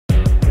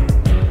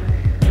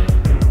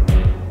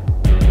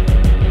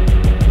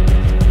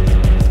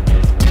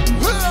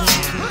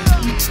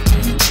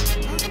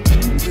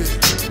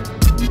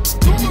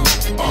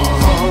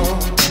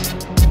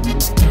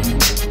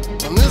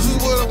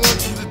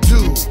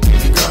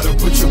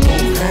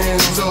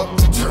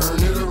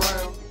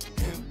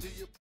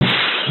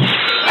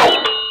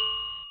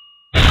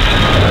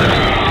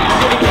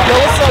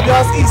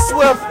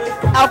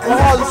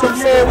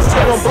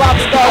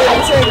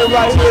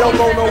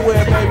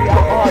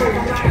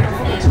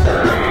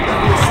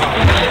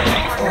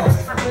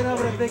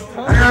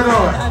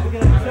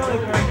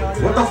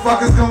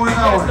fuck is going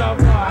on?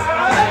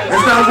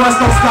 It's that West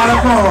Coast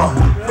California.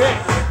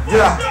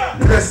 Yeah,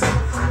 listen.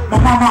 My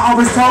mama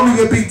always told me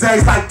it'd be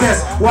days like this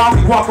where I'll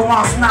be walking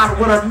around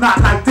smiling with a knot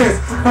like this.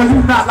 But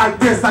you not like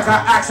this, I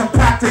got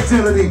action-packed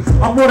agility.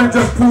 I'm more than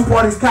just proof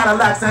for these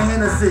Cadillacs and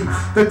Hennessy.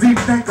 The deep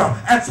thinker,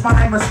 etch my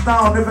name is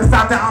Stone. If it's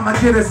out there, I'ma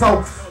get it,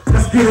 so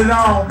let's get it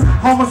on.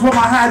 Home is where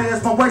my hat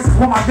is, my waist is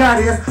where my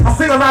dad is. I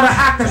see a lot of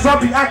actors, y'all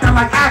be acting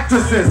like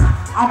actresses.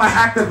 I'm an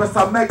activist,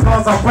 I make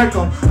laws, I break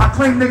them. I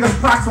clean niggas'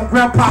 cracks from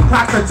Grandpa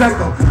Clocks to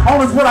Jacob.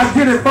 Always what I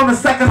get it from the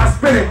second I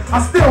spit it. I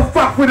still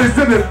fuck with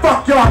exhibit,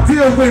 fuck y'all,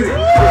 deal with it.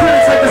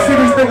 Can't take to see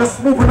these niggas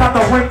smoothing out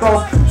the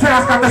wrinkles.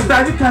 Chaz got the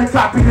style, you can't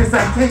copy this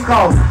at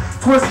Kinko's.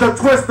 Twister,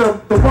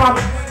 the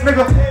rock,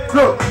 nigga,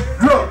 look,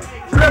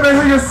 let me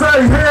hear you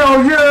say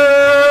hell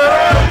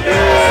yeah!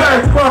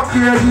 Say fuck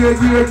yeah.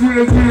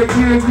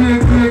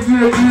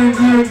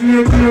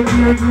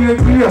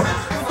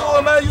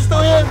 Man, you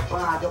still here?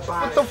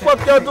 What the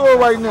fuck y'all doing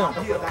right now?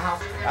 The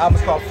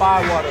album's called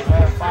Firewater,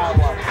 man.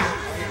 Firewater.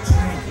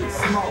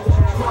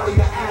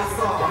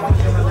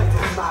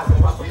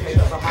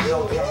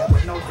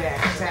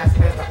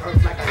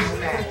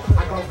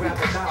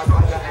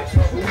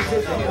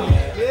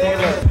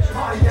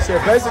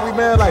 Shit, basically,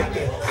 man, like,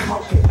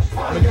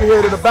 when you hear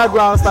it in the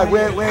background, it's like we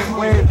ain't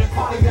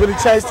really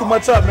changed too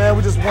much up, man.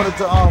 We just wanted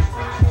to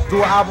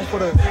do an album for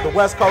the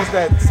West Coast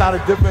that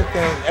sounded different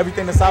than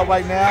everything that's out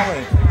right now,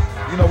 and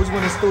you know, we just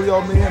went in the studio,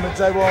 me, him, and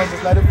J-Roll, and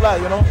just let it fly,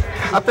 you know?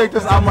 I think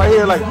this album right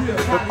here, like,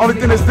 the only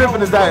thing that's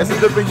different is that it's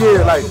a different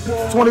year. Like,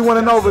 21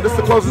 and over, this is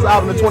the closest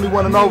album to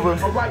 21 and over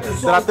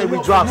that I think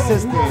we dropped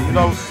since then, you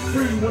know?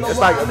 It's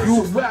like, if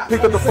you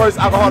picked up the first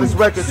Alcoholics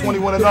record,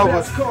 21 and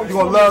over,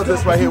 you're gonna love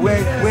this right here. We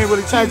ain't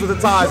really changed with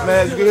the times,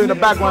 man. You can hear in the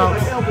background,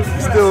 we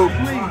still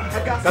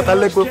got that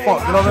liquid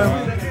funk, you know what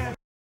I mean?